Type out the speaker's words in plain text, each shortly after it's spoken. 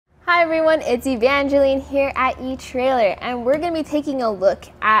Hi everyone, it's Evangeline here at eTrailer, and we're going to be taking a look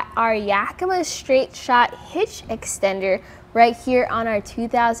at our Yakima StraightShot Hitch extender right here on our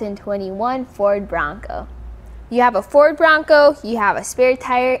 2021 Ford Bronco. You have a Ford Bronco, you have a spare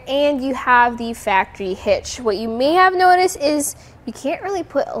tire, and you have the factory hitch. What you may have noticed is you can't really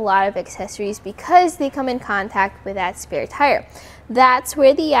put a lot of accessories because they come in contact with that spare tire. That's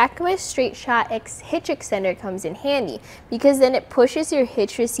where the Yakima StraightShot Hitch extender comes in handy, because then it pushes your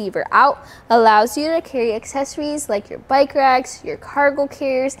hitch receiver out, allows you to carry accessories like your bike racks, your cargo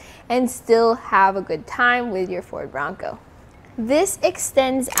carriers, and still have a good time with your Ford Bronco. This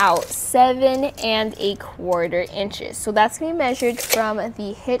extends out 7¼ inches. So that's going to be measured from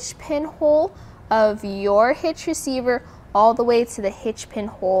the hitch pin hole of your hitch receiver all the way to the hitch pin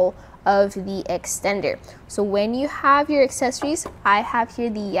hole of the extender. So when you have your accessories, I have here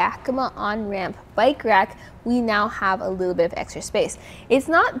the Yakima on-ramp bike rack, we now have a little bit of extra space. It's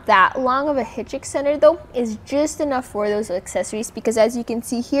not that long of a hitch extender though, it's just enough for those accessories, because as you can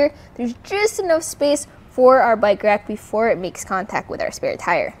see here, there's just enough space for our bike rack before it makes contact with our spare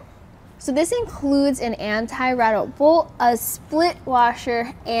tire. So this includes an anti-rattle bolt, a split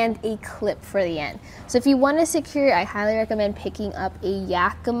washer, and a clip for the end. So if you want to secure, I highly recommend picking up a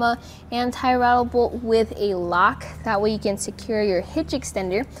Yakima anti-rattle bolt with a lock. That way you can secure your hitch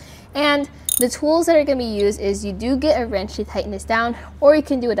extender. And the tools that are going to be used is you do get a wrench to tighten this down, or you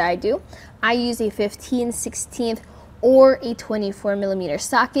can do what I do. I use a 15/16 or a 24mm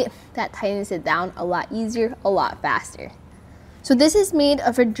socket. That tightens it down a lot easier, a lot faster. So this is made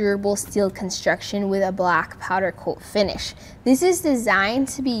of a durable steel construction with a black powder coat finish. This is designed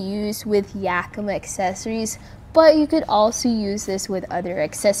to be used with Yakima accessories, but you could also use this with other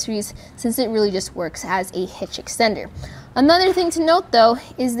accessories since it really just works as a hitch extender. Another thing to note though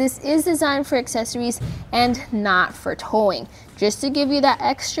is this is designed for accessories and not for towing. Just to give you that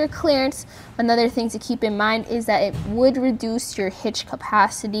extra clearance, another thing to keep in mind is that it would reduce your hitch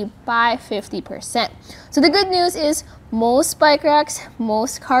capacity by 50%. So the good news is most bike racks,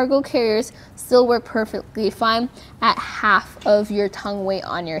 most cargo carriers still work perfectly fine at half of your tongue weight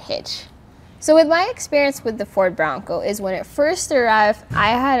on your hitch. So with my experience with the Ford Bronco is when it first arrived, I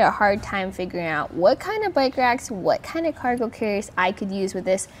had a hard time figuring out what kind of bike racks, what kind of cargo carriers I could use with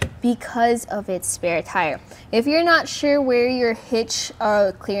this because of its spare tire. If you're not sure where your hitch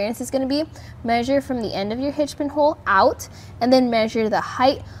clearance is going to be, measure from the end of your hitch pin hole out and then measure the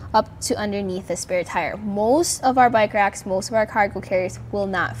height up to underneath the spare tire. Most of our bike racks, most of our cargo carriers will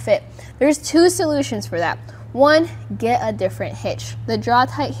not fit. There's two solutions for that. One, get a different hitch. The draw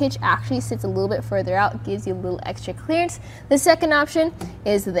tight hitch actually sits a little bit further out, gives you a little extra clearance. The second option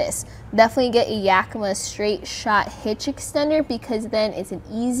is this. Definitely get a Yakima StraightShot Hitch extender, because then it's an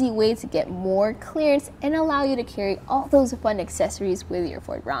easy way to get more clearance and allow you to carry all those fun accessories with your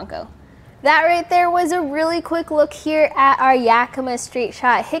Ford Bronco. That right there was a really quick look here at our Yakima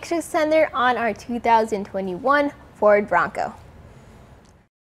StraightShot Hitch extender on our 2021 Ford Bronco.